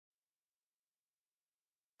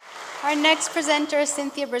Our next presenter,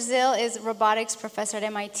 Cynthia Breazeal, is robotics professor at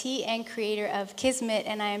MIT and creator of Kismet,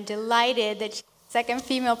 and I am delighted that she's the second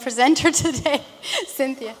female presenter today.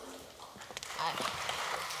 Cynthia.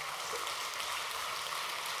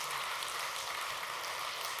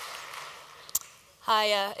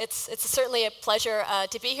 Hi, it's certainly a pleasure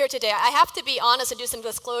to be here today. I have to be honest and do some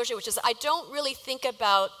disclosure, which is I don't really think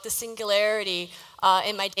about the singularity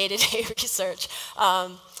in my day-to-day research.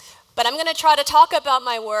 But I'm going to try to talk about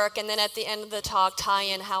my work, and then at the end of the talk, tie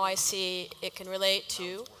in how I see it can relate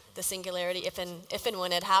to the singularity if and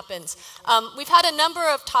when it happens. We've had a number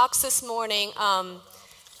of talks this morning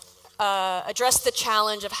address the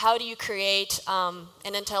challenge of how do you create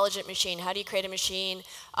an intelligent machine? How do you create a machine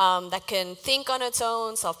that can think on its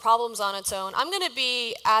own, solve problems on its own? I'm going to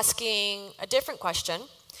be asking a different question,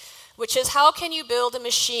 which is how can you build a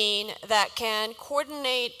machine that can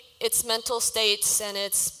coordinate its mental states and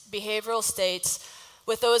its behavioral states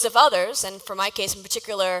with those of others, and for my case in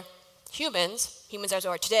particular, humans as we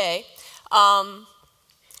are today,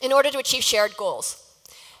 in order to achieve shared goals.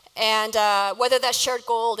 And whether that shared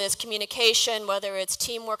goal is communication, whether it's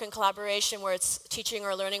teamwork and collaboration, where it's teaching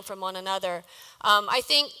or learning from one another. I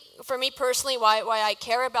think for me personally, why I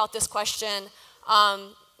care about this question,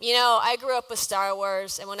 you know, I grew up with Star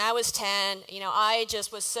Wars, and when I was 10, you know, I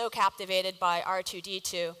just was so captivated by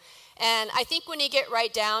R2-D2. And I think when you get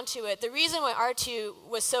right down to it, the reason why R2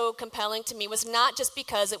 was so compelling to me was not just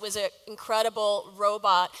because it was an incredible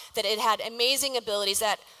robot, that it had amazing abilities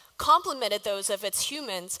that complemented those of its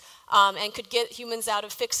humans and could get humans out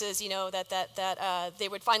of fixes, you know, that they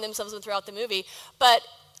would find themselves in throughout the movie. But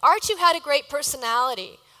R2 had a great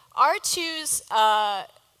personality. R2's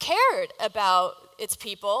cared about its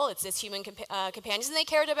people, its human companions, and they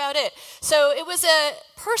cared about it. So it was a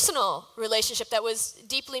personal relationship that was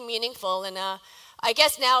deeply meaningful. And I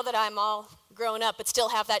guess now that I'm all grown up but still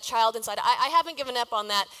have that child inside, I haven't given up on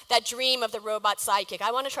that dream of the robot sidekick.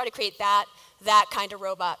 I want to try to create that kind of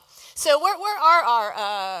robot. So where are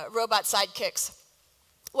our robot sidekicks?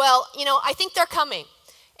 Well, you know, I think they're coming.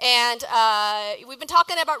 And we've been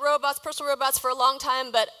talking about robots, personal robots, for a long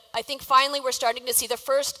time, but I think finally we're starting to see the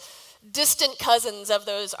first distant cousins of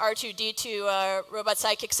those R2-D2 robot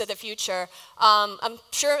sidekicks of the future. I'm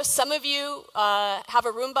sure some of you have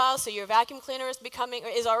a Roomba, so your vacuum cleaner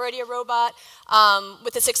is already a robot.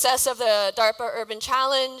 With the success of the DARPA Urban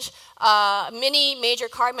Challenge, many major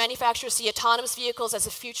car manufacturers see autonomous vehicles as the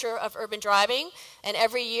future of urban driving. And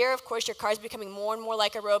every year, of course, your car is becoming more and more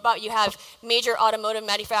like a robot. You have major automotive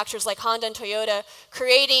manufacturers like Honda and Toyota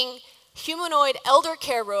creating humanoid elder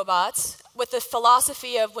care robots with the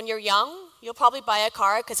philosophy of when you're young, you'll probably buy a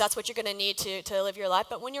car because that's what you're going to need to live your life.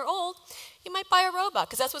 But when you're old, you might buy a robot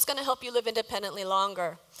because that's what's going to help you live independently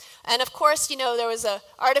longer. And of course, you know, there was an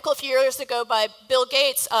article a few years ago by Bill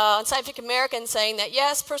Gates on Scientific American saying that,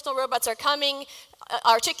 yes, personal robots are coming,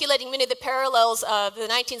 articulating many of the parallels of the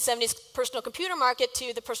 1970s personal computer market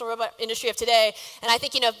to the personal robot industry of today. And I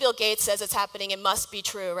think, you know, if Bill Gates says it's happening, it must be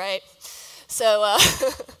true, right? So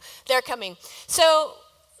they're coming. So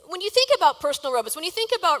when you think about personal robots, when you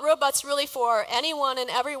think about robots really for anyone and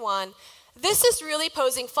everyone, this is really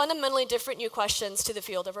posing fundamentally different new questions to the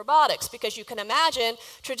field of robotics, because you can imagine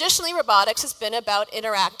traditionally robotics has been about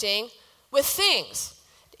interacting with things.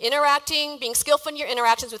 Interacting, being skillful in your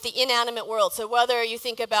interactions with the inanimate world. So whether you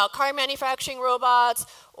think about car manufacturing robots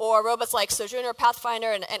or robots like Sojourner,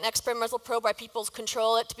 Pathfinder, and an experimental probe where people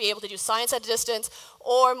control it to be able to do science at a distance,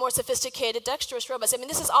 or more sophisticated dexterous robots. I mean,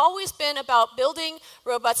 this has always been about building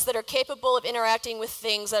robots that are capable of interacting with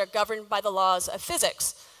things that are governed by the laws of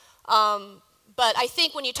physics. But I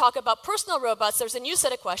think when you talk about personal robots, there's a new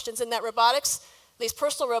set of questions, and that robotics, at least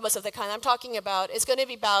personal robots of the kind I'm talking about, is going to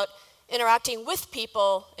be about interacting with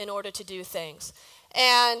people in order to do things.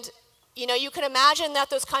 And you know, you can imagine that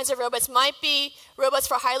those kinds of robots might be robots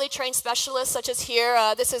for highly trained specialists, such as here.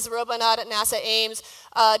 This is a Robonaut at NASA Ames,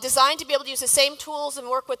 designed to be able to use the same tools and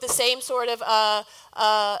work with the same sort of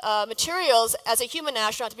materials as a human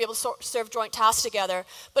astronaut to be able to serve joint tasks together.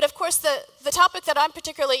 But of course, the topic that I'm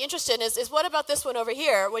particularly interested in is what about this one over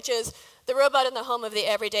here, which is the robot in the home of the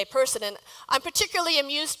everyday person. And I'm particularly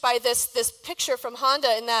amused by this picture from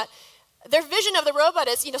Honda in that their vision of the robot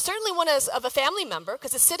is, you know, certainly one of a family member,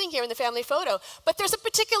 because it's sitting here in the family photo, but there's a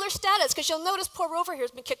particular status, because you'll notice poor Rover here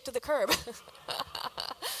has been kicked to the curb.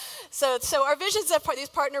 So our visions of these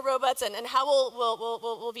partner robots and how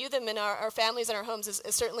we'll view them in our families and our homes is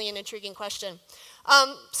certainly an intriguing question.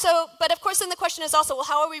 But of course, then the question is also, well,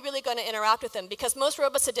 how are we really going to interact with them? Because most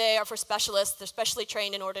robots today are for specialists. They're specially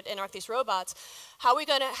trained in order to interact with these robots. How are we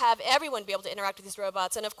going to have everyone be able to interact with these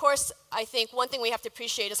robots? And of course, I think one thing we have to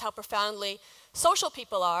appreciate is how profoundly social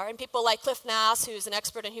people are. And people like Cliff Nass, who's an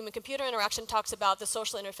expert in human-computer interaction, talks about the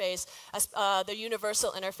social interface as the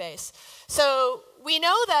universal interface. So we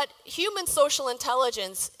know that human social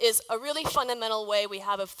intelligence is a really fundamental way we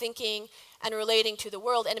have of thinking and relating to the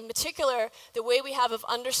world, and in particular, the way we have of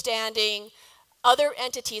understanding other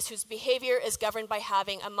entities whose behavior is governed by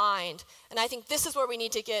having a mind. And I think this is where we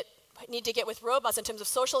need to get with robots in terms of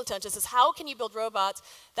social intelligence, is how can you build robots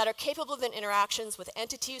that are capable of interactions with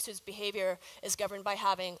entities whose behavior is governed by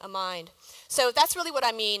having a mind. So that's really what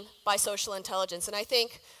I mean by social intelligence. And I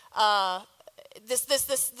think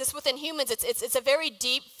this within humans, it's a very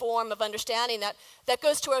deep form of understanding that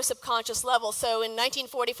goes to our subconscious level. So in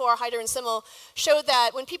 1944, Heider and Simmel showed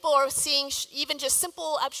that when people are seeing even just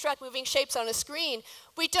simple abstract moving shapes on a screen,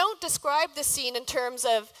 we don't describe the scene in terms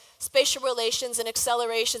of spatial relations and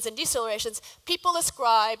accelerations and decelerations. People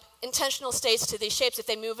ascribe intentional states to these shapes if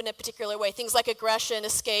they move in a particular way, things like aggression,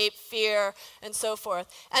 escape, fear, and so forth.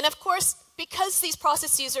 And of course, because these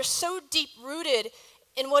processes are so deep-rooted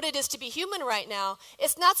in what it is to be human right now,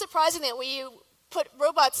 it's not surprising that we put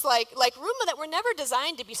robots like Roomba that were never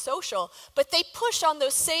designed to be social, but they push on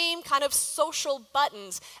those same kind of social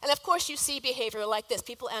buttons. And of course, you see behavior like this.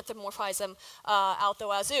 People anthropomorphize them out the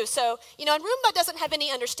wazoo. So, and Roomba doesn't have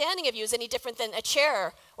any understanding of you as any different than a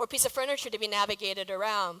chair or a piece of furniture to be navigated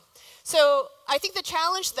around. So I think the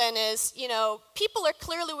challenge then is, people are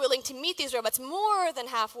clearly willing to meet these robots more than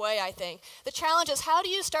halfway, I think. The challenge is, how do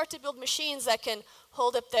you start to build machines that can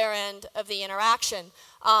hold up their end of the interaction?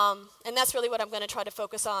 And that's really what I'm going to try to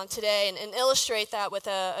focus on today and illustrate that with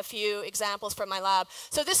a few examples from my lab.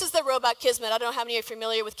 So this is the robot Kismet. I don't know how many of you are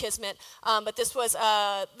familiar with Kismet, but this was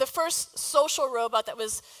the first social robot that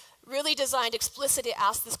was really designed explicitly to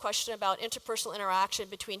ask this question about interpersonal interaction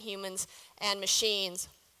between humans and machines.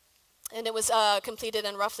 And it was completed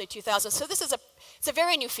in roughly 2000. So this is it's a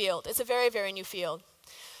very new field. It's a very, very new field.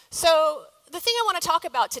 So the thing I want to talk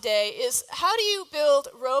about today is, how do you build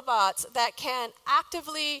robots that can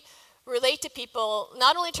actively relate to people,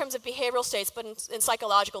 not only in terms of behavioral states, but in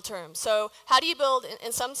psychological terms? So how do you build,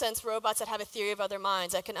 in some sense, robots that have a theory of other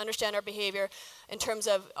minds, that can understand our behavior in terms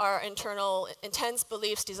of our internal intense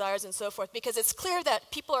beliefs, desires, and so forth? Because it's clear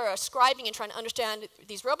that people are ascribing and trying to understand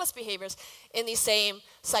these robots' behaviors in these same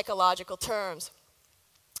psychological terms.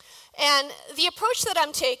 And the approach that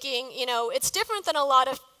I'm taking, it's different than a lot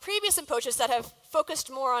of previous approaches that have focused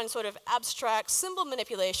more on sort of abstract symbol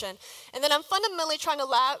manipulation. And then I'm fundamentally trying to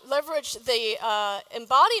leverage the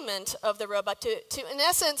embodiment of the robot to, in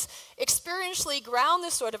essence, experientially ground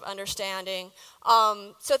this sort of understanding,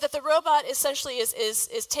 so that the robot essentially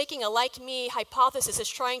is taking a like-me hypothesis, is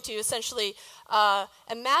trying to essentially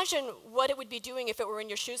imagine what it would be doing if it were in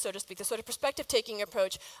your shoes, so to speak, the sort of perspective-taking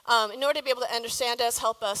approach, in order to be able to understand us,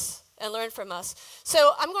 help us, and learn from us.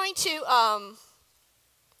 So I'm going to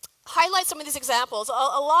highlight some of these examples. A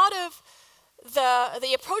lot of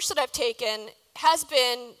the approach that I've taken has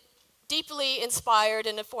been deeply inspired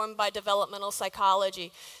and informed by developmental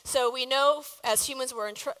psychology. So we know, as humans, we're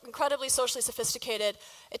incredibly socially sophisticated.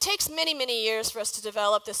 It takes many, many years for us to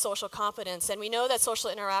develop this social competence, and we know that social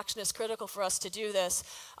interaction is critical for us to do this.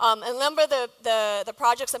 And a number of the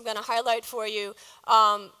projects I'm going to highlight for you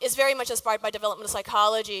is very much inspired by developmental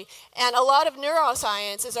psychology. And a lot of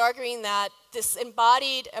neuroscience is arguing that this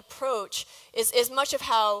embodied approach is much of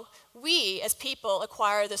how we, as people,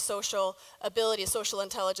 acquire the social ability, social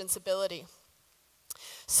intelligence ability.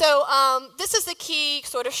 So this is the key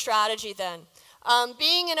sort of strategy then.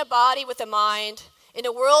 Being in a body with a mind, in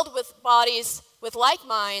a world with bodies with like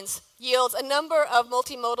minds, yields a number of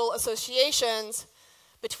multimodal associations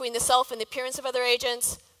between the self and the appearance of other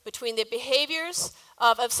agents, between the behaviors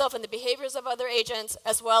of self and the behaviors of other agents,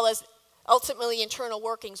 as well as ultimately internal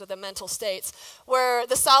workings of the mental states, where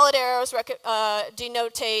the solid arrows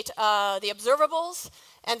denotate the observables,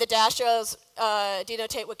 and the dash arrows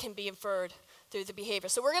denotate what can be inferred through the behavior.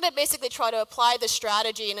 So we're going to basically try to apply this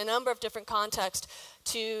strategy in a number of different contexts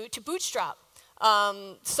to bootstrap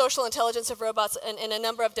social intelligence of robots in a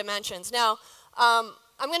number of dimensions. Now, I'm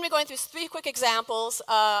going to be going through 3 quick examples.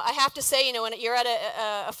 I have to say, when you're at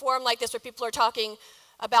a forum like this where people are talking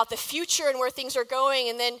about the future and where things are going,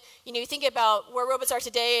 and then you think about where robots are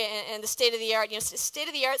today and the state of the art. State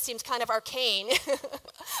of the art seems kind of arcane,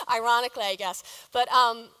 ironically, I guess. But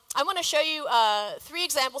I want to show you 3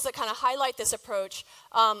 examples that kind of highlight this approach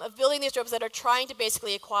of building these robots that are trying to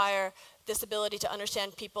basically acquire this ability to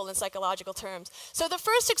understand people in psychological terms. So the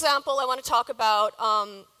first example I want to talk about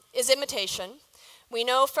is imitation, We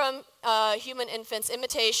know from human infants,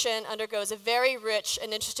 imitation undergoes a very rich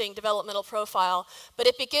and interesting developmental profile, but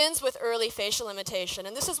it begins with early facial imitation.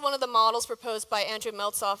 And this is one of the models proposed by Andrew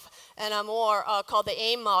Meltzoff and Amor called the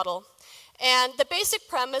AIM model. And the basic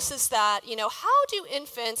premise is that, how do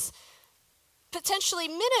infants, potentially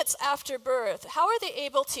minutes after birth, how are they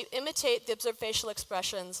able to imitate the observed facial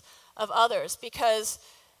expressions of others? Because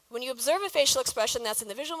when you observe a facial expression, that's in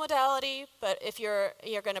the visual modality, but if you're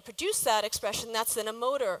going to produce that expression, that's in a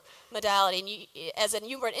motor modality. And as a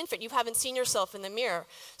newborn infant, you haven't seen yourself in the mirror.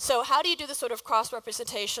 So how do you do this sort of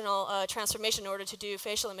cross-representational transformation in order to do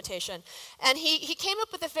facial imitation? And he came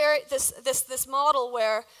up with this model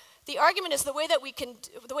where the argument is the way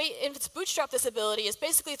infants bootstrap this ability is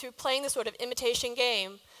basically through playing this sort of imitation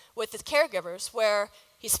game with the caregivers, where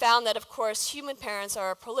he's found that, of course, human parents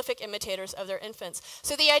are prolific imitators of their infants.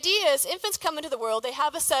 So the idea is infants come into the world, they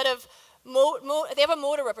have a set of they have a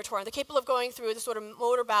motor repertoire, and they're capable of going through this sort of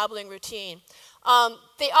motor babbling routine.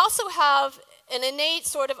 They also have an innate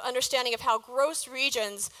sort of understanding of how gross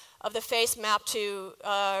regions of the face map to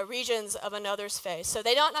regions of another's face. So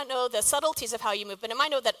they don't know the subtleties of how you move, but it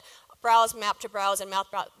might know that brows map to brows and mouth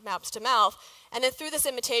maps to mouth. And then through this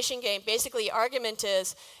imitation game, basically the argument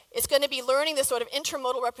is it's going to be learning this sort of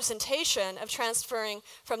intermodal representation of transferring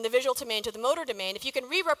from the visual domain to the motor domain. If you can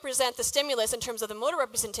re-represent the stimulus in terms of the motor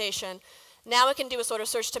representation, now it can do a sort of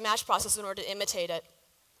search to match process in order to imitate it.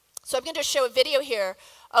 So I'm going to show a video here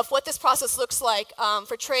of what this process looks like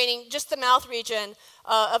for training just the mouth region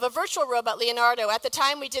of a virtual robot, Leonardo. At the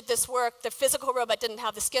time we did this work, the physical robot didn't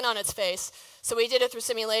have the skin on its face, so we did it through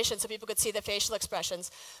simulation so people could see the facial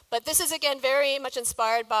expressions. But this is, again, very much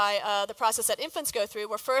inspired by the process that infants go through,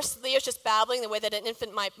 where first Leo's just babbling the way that an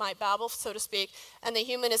infant might babble, so to speak, and the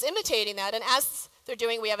human is imitating that. And as they're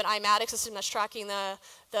doing, we have an imatic system that's tracking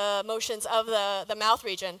the motions of the mouth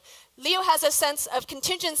region. Leo has a sense of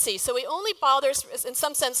contingency, so he only bothers, in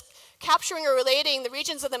some sense, capturing or relating the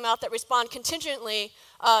regions of the mouth that respond contingently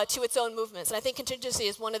to its own movements. And I think contingency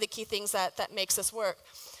is one of the key things that makes this work.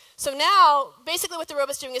 So now, basically what the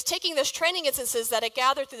robot's doing is taking those training instances that it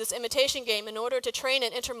gathered through this imitation game in order to train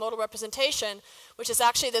an intermodal representation, which is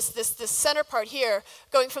actually this center part here,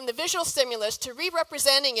 going from the visual stimulus to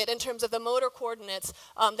re-representing it in terms of the motor coordinates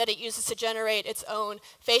that it uses to generate its own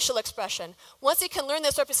facial expression. Once it can learn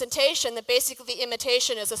this representation, then basically the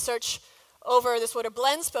imitation is a search over the sort of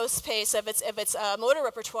blend space of its motor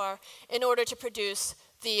repertoire in order to produce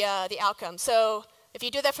the outcome. So if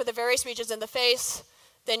you do that for the various regions in the face,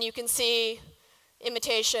 then you can see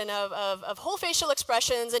imitation of whole facial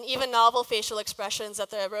expressions and even novel facial expressions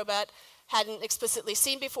that the robot hadn't explicitly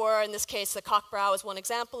seen before. In this case, the cock brow is one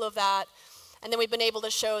example of that. And then we've been able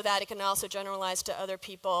to show that it can also generalize to other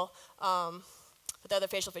people with other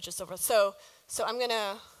facial features and so forth. So I'm going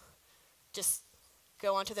to just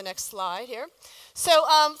go on to the next slide here. So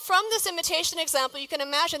from this imitation example, you can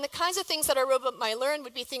imagine the kinds of things that a robot might learn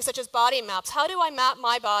would be things such as body maps. How do I map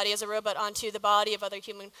my body as a robot onto the body of other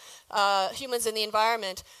humans in the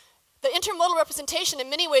environment? The intermodal representation in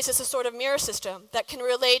many ways is a sort of mirror system that can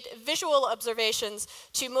relate visual observations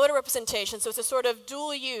to motor representation. So it's a sort of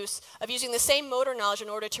dual use of using the same motor knowledge in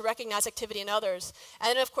order to recognize activity in others. And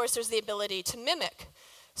then, of course, there's the ability to mimic.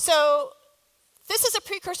 So this is a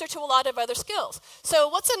precursor to a lot of other skills. So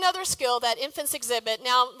what's another skill that infants exhibit?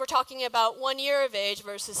 Now we're talking about 1 year of age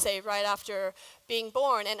versus, say, right after being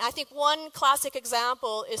born. And I think one classic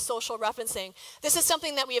example is social referencing. This is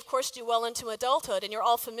something that we, of course, do well into adulthood, and you're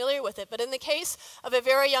all familiar with it. But in the case of a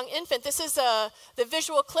very young infant, this is the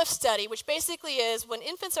visual cliff study, which basically is when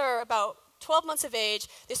infants are about 12 months of age,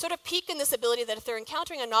 they sort of peak in this ability that if they're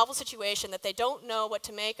encountering a novel situation that they don't know what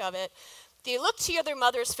to make of it, they look to their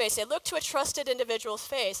mother's face, they look to a trusted individual's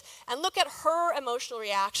face, and look at her emotional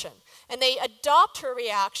reaction. And they adopt her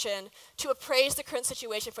reaction to appraise the current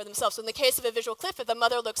situation for themselves. So in the case of a visual cliff, if the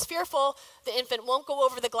mother looks fearful, the infant won't go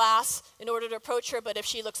over the glass in order to approach her, but if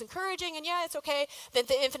she looks encouraging and yeah, it's okay, then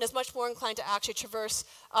the infant is much more inclined to actually traverse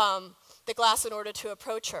the glass in order to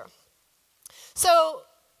approach her. So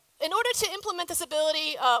in order to implement this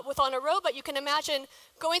ability on a robot, you can imagine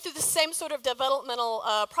going through the same sort of developmental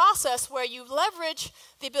process where you leverage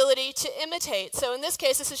the ability to imitate. So in this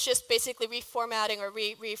case, this is just basically reformatting or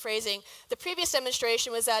rephrasing. The previous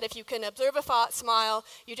demonstration was that if you can observe a smile,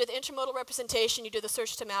 you do the intermodal representation, you do the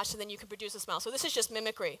search to match, and then you can produce a smile. So this is just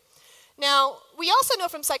mimicry. Now, we also know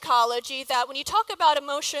from psychology that when you talk about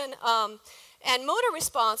emotion and motor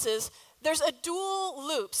responses, there's a dual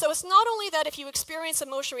loop. So it's not only that if you experience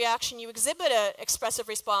emotional reaction, you exhibit an expressive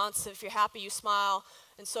response. If you're happy, you smile,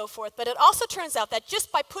 and so forth. But it also turns out that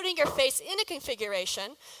just by putting your face in a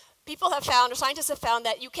configuration, people have found, or scientists have found,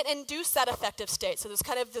 that you can induce that affective state. So there's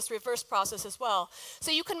kind of this reverse process as well.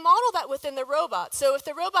 So you can model that within the robot. So if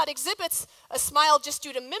the robot exhibits a smile just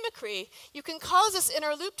due to mimicry, you can cause this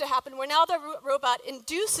inner loop to happen where now the robot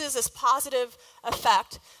induces this positive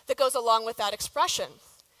effect that goes along with that expression.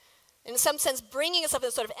 In some sense, bringing us up to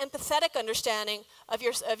a sort of empathetic understanding of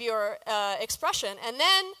your expression. And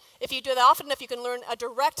then, if you do that often enough, you can learn a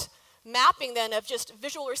direct mapping then of just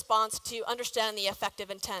visual response to understand the affective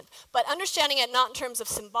intent. But understanding it not in terms of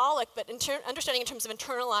symbolic, but understanding in terms of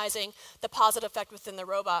internalizing the positive effect within the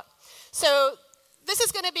robot. So this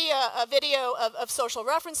is going to be a video of social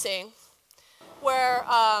referencing where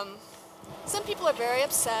some people are very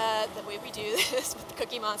upset that we do this with the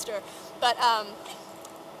Cookie Monster. But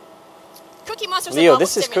Cookie Monster's Leo, a novel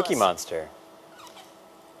this is stimulus. Cookie Monster.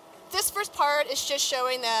 This first part is just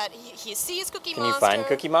showing that he sees Cookie Can Monster. you find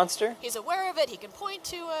Cookie Monster? He's aware of it. He can point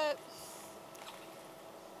to it.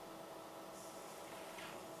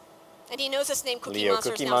 And he knows this name Cookie Leo,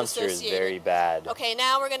 Monster Cookie is now Monster is associated. very bad. Okay,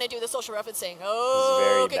 now we're going to do the social referencing. He's Oh,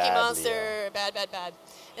 very Cookie bad, Monster. Leo. Bad, bad, bad.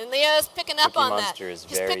 And Leo's picking up Cookie on that. Monster is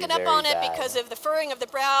He's very, picking up very on it bad. because of the furrowing of the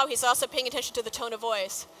brow. He's also paying attention to the tone of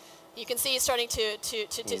voice. You can see he's starting to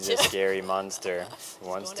He's a scary monster. He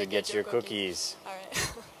wants going to get your cookie. cookies. All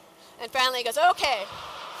right. And finally he goes, okay,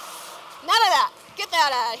 none of that. Get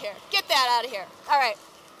that out of here. Get that out of here. All right.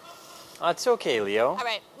 Oh, it's okay, Leo. All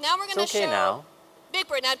right. Now we're going to It's okay show now. Big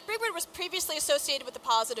Bird. Now, Big Bird was previously associated with the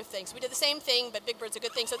positive things. We did the same thing, but Big Bird's a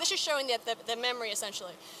good thing. So this is showing the memory,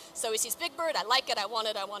 essentially. So he sees Big Bird. I like it. I want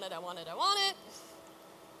it. I want it. I want it. I want it.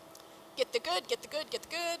 Get the good. Get the good. Get the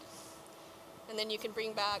good. And then you can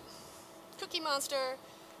bring back Cookie Monster.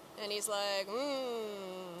 And he's like,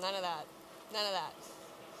 none of that. None of that.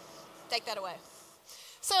 Take that away.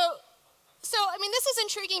 So, I mean, this is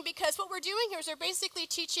intriguing because what we're doing here is we're basically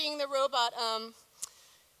teaching the robot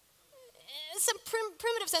some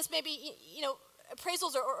primitive sense, maybe,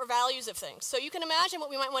 appraisals or values of things. So you can imagine what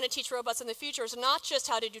we might want to teach robots in the future is not just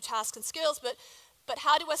how to do tasks and skills, but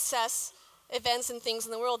how to assess events and things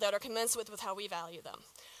in the world that are commensurate with how we value them.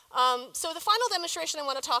 So the final demonstration I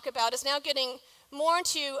want to talk about is now getting more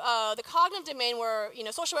into the cognitive domain where,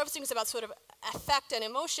 social referencing is about sort of affect and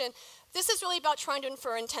emotion. This is really about trying to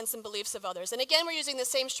infer intents and beliefs of others. And again, we're using the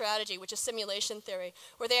same strategy, which is simulation theory,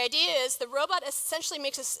 where the idea is the robot essentially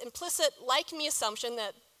makes this implicit like-me assumption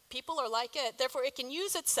that people are like it. Therefore, it can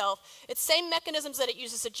use its same mechanisms that it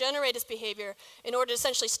uses to generate its behavior in order to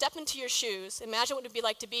essentially step into your shoes, imagine what it would be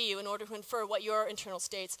like to be you in order to infer what your internal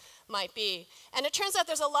states might be. And it turns out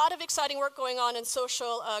there's a lot of exciting work going on in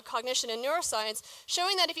social cognition and neuroscience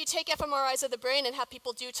showing that if you take fMRIs of the brain and have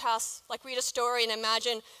people do tasks like read a story and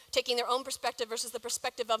imagine taking their own perspective versus the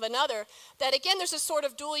perspective of another, that again there's a sort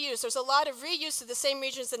of dual use. There's a lot of reuse of the same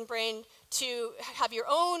regions in the brain to have your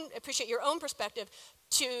own, appreciate your own perspective,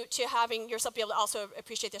 to having yourself be able to also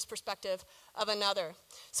appreciate this perspective of another.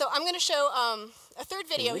 So I'm going to show a third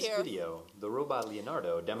video here. In this video, the robot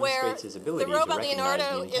Leonardo demonstrates his ability the robot to recognize Leonardo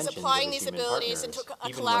the intentions is applying of his these human abilities partners, into a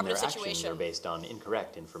even when their collaborative actions situation. are based on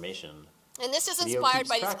incorrect information. And this is Leo inspired keeps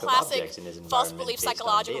by these track of classic objects in his false environment belief based on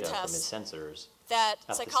psychological data from his tests sensors. that At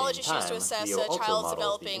the psychologists same use to time, assess Leo a also child's models the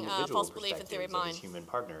developing individual false belief in theory of perspectives of his mind. human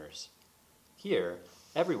partners. Here,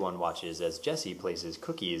 everyone watches as Jesse places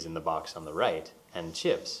cookies in the box on the right and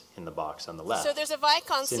chips in the box on the left. So there's a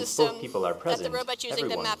Vicon Since system both people are present, that the robot's using to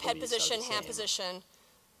everyone's map head beliefs are position, the hand same. position,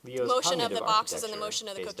 Leo's motion of the cognitive boxes and the architecture, motion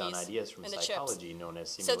of the based on cookies ideas from and the chips. psychology known as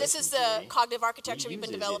So this is simulation the theory, cognitive architecture we've been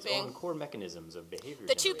reuses its developing. own core mechanisms of behavior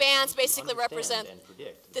The two generation bands to basically understand represent and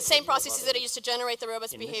predict the same behavior of processes that are others. used to generate the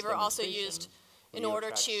robot's In this behavior are also demonstration, used in Leo order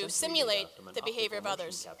tracks to sensory simulate data from an the behavior of optical motion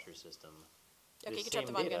others. capture system. Okay, you This can turn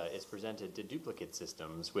same them on data again. is presented to duplicate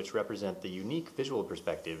systems which represent the unique visual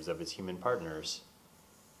perspectives of its human partners.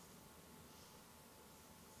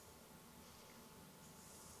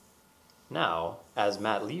 Now, as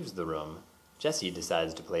Matt leaves the room, Jesse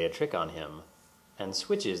decides to play a trick on him and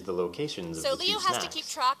switches the locations of So the Leo two has snacks. to keep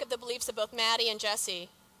track of the beliefs of both Maddie and Jesse.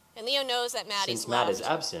 And Leo knows that Maddie's Since Matt left. is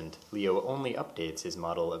absent, Leo only updates his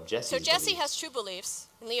model of Jesse's So Jesse beliefs. has true beliefs,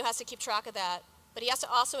 and Leo has to keep track of that. But he has to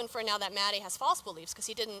also infer now that Maddie has false beliefs because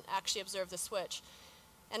he didn't actually observe the switch.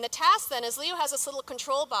 And the task then is Leo has this little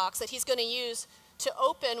control box that he's going to use to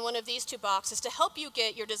open one of these two boxes to help you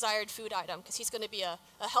get your desired food item because he's going to be a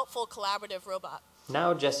helpful collaborative robot.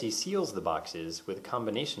 Now Jesse seals the boxes with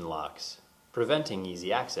combination locks, preventing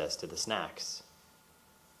easy access to the snacks.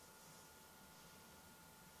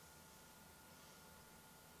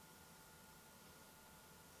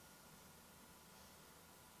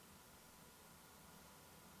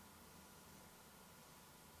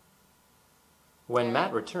 When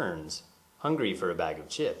Matt returns, hungry for a bag of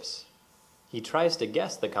chips. He tries to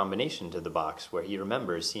guess the combination to the box where he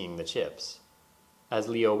remembers seeing the chips. As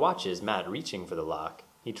Leo watches Matt reaching for the lock,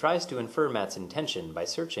 he tries to infer Matt's intention by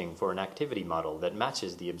searching for an activity model that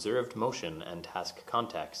matches the observed motion and task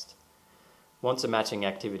context. Once a matching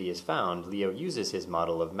activity is found, Leo uses his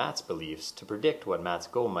model of Matt's beliefs to predict what Matt's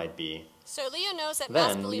goal might be. So Leo knows that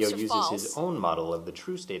Matt's Then, beliefs Leo are uses false. his own model of the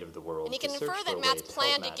true state of the world And he to can search infer for that a way Matt's to help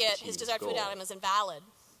plan to Matt get achieve his his desired food goal. item is invalid.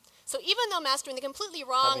 So even though Matt's doing the completely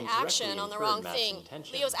wrong Having correctly action on the inferred wrong Matt's thing,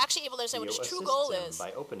 intention, Leo's actually able to understand what Leo his true assists goal him is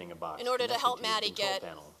by opening a box in order to connected help his Matty control get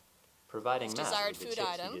panel, providing his Matt desired with the food chips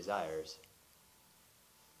item. he desires.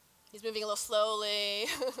 He's moving a little slowly.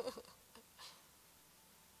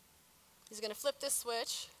 He's going to flip this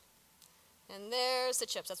switch. And there's the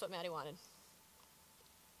chips. That's what Matty wanted.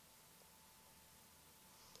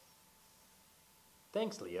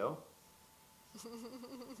 Thanks, Leo.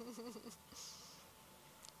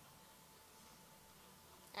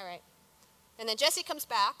 All right. And then Jesse comes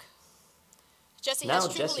back. Jesse Now has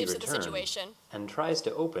true Jesse beliefs of the returns situation. and tries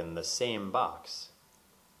to open the same box.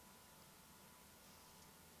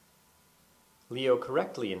 Leo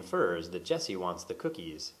correctly infers that Jesse wants the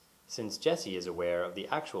cookies, since Jesse is aware of the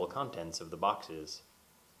actual contents of the boxes.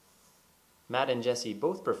 Matt and Jesse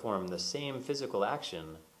both perform the same physical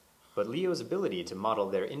action, but Leo's ability to model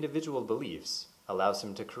their individual beliefs allows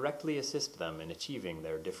him to correctly assist them in achieving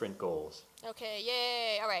their different goals. Okay,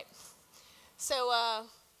 yay. All right. So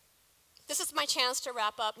this is my chance to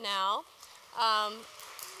wrap up now.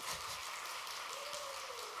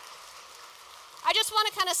 I just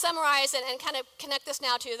want to kind of summarize and kind of connect this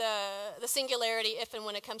now to the singularity if and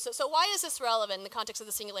when it comes to. So why is this relevant in the context of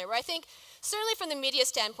the singularity? Well, I think certainly from the media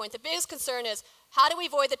standpoint, the biggest concern is how do we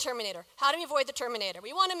avoid the Terminator? How do we avoid the Terminator?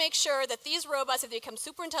 We want to make sure that these robots, if they become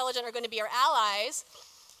super intelligent, are going to be our allies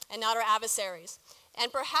and not our adversaries.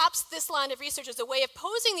 And perhaps this line of research is a way of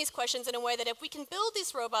posing these questions in a way that if we can build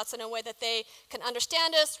these robots in a way that they can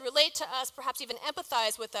understand us, relate to us, perhaps even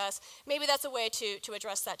empathize with us, maybe that's a way to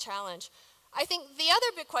address that challenge. I think the other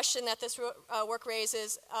big question that this work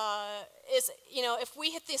raises is, if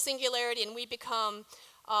we hit the singularity and we become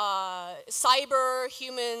cyber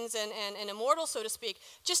humans and immortal, so to speak,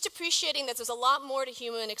 just appreciating that there's a lot more to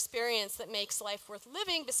human experience that makes life worth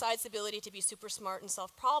living besides the ability to be super smart and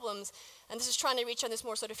solve problems. And this is trying to reach on this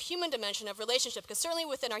more sort of human dimension of relationship, because certainly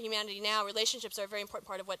within our humanity now, relationships are a very important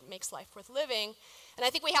part of what makes life worth living. And I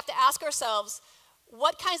think we have to ask ourselves,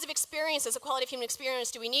 what kinds of experiences, a quality of human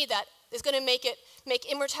experience, do we need that is going to make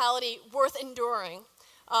immortality worth enduring?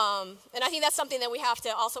 And I think that's something that we have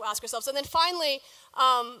to also ask ourselves. And then finally,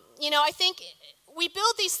 I think we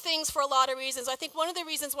build these things for a lot of reasons. I think one of the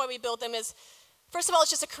reasons why we build them is, first of all,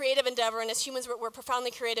 it's just a creative endeavor, and as humans, we're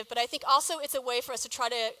profoundly creative. But I think also it's a way for us to try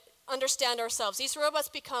to understand ourselves. These robots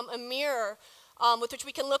become a mirror with which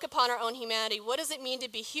we can look upon our own humanity. What does it mean to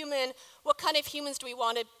be human? What kind of humans do we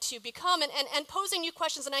want to become? And posing new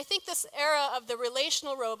questions. And I think this era of the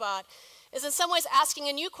relational robot is in some ways asking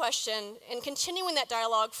a new question and continuing that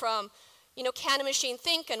dialogue from, can a machine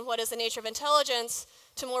think and what is the nature of intelligence,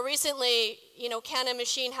 to more recently, can a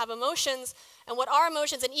machine have emotions and what are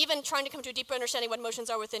emotions, and even trying to come to a deeper understanding of what emotions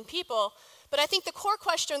are within people. But I think the core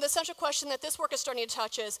question, the central question that this work is starting to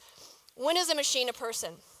touch is, when is a machine a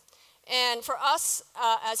person? And for us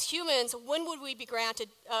as humans, when would we be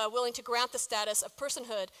willing to grant the status of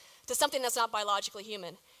personhood to something that's not biologically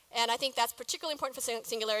human? And I think that's particularly important for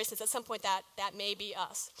Singularity, since at some point that may be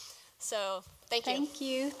us. So thank you. Thank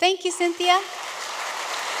you. Thank you, Cynthia.